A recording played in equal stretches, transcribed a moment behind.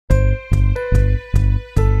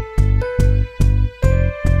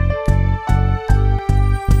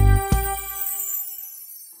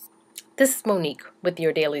This is Monique with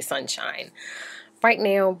your Daily Sunshine. Right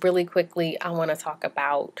now, really quickly, I want to talk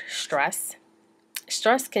about stress.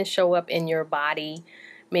 Stress can show up in your body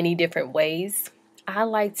many different ways. I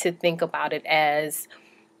like to think about it as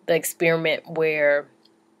the experiment where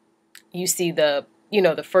you see the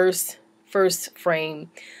first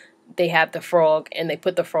frame, they have the frog and they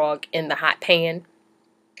put the frog in the hot pan,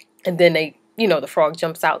 and then the frog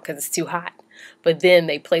jumps out because it's too hot. But then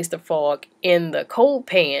they place the frog in the cold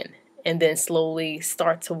pan and then slowly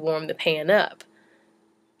start to warm the pan up.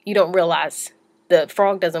 You don't realize, the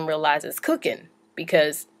frog doesn't realize it's cooking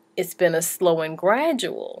because it's been a slow and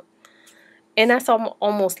gradual. And that's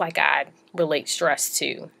almost like I relate stress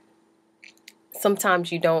to.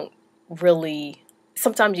 Sometimes you can really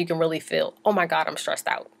feel, oh my God, I'm stressed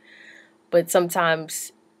out. But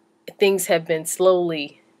sometimes things have been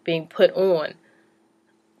slowly being put on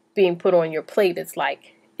your plate. It's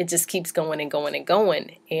like it just keeps going and going and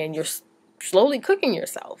going, and you're slowly cooking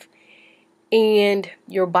yourself, and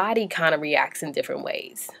your body kind of reacts in different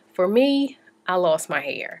ways. For me, I lost my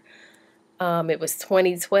hair. It was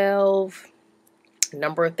 2012. A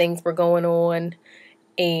number of things were going on,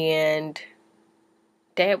 and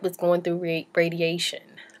Dad was going through radiation.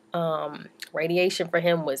 Radiation for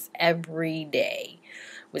him was every day.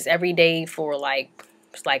 It was every day for like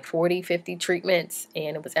 40, 50 treatments,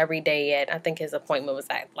 and it was every day I think his appointment was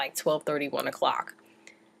at like 12:30, 1 o'clock.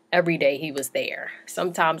 Every day he was there.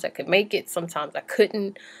 Sometimes I could make it, sometimes I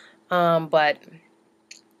couldn't, but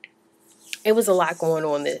it was a lot going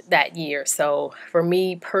on that year. So for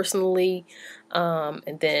me personally,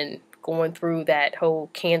 and then going through that whole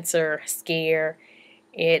cancer scare,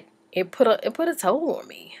 it put a toll on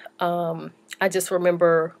me. I just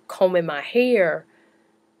remember combing my hair.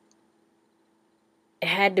 It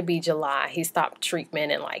had to be July. He stopped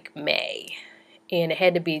treatment in like May, and it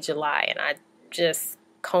had to be July, and I just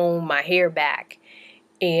combed my hair back,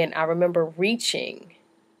 and I remember reaching,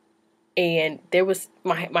 and there was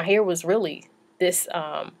my hair was really this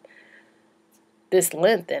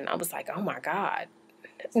length, and I was like, oh my God.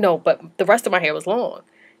 No, but the rest of my hair was long,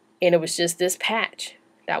 and it was just this patch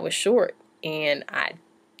that was short, and I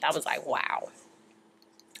was like, wow.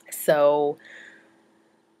 So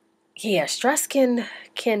yeah, stress can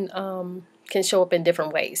show up in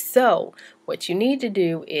different ways. So what you need to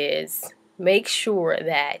do is make sure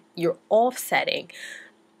that you're offsetting.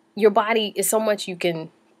 Your body is so much you can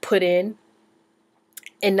put in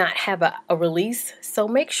and not have a release. So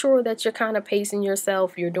make sure that you're kind of pacing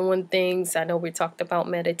yourself. You're doing things. I know we talked about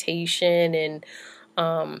meditation and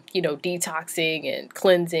detoxing and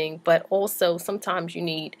cleansing, but also sometimes you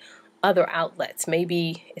need other outlets.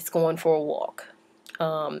 Maybe it's going for a walk.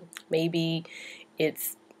 Maybe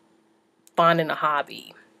it's finding a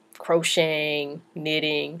hobby, crocheting,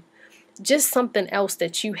 knitting, just something else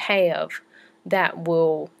that you have that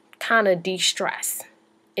will kind of de-stress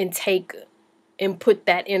and put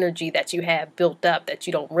that energy that you have built up that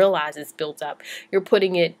you don't realize is built up. You're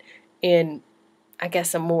putting it in, I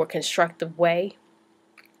guess, a more constructive way.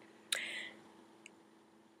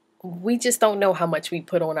 We just don't know how much we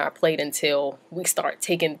put on our plate until we start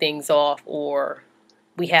taking things off, or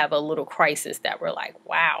we have a little crisis that we're like,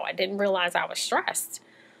 wow, I didn't realize I was stressed.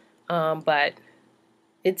 But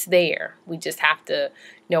it's there. We just have to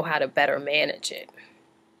know how to better manage it.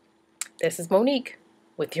 This is Monique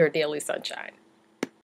with your Daily Sunshine.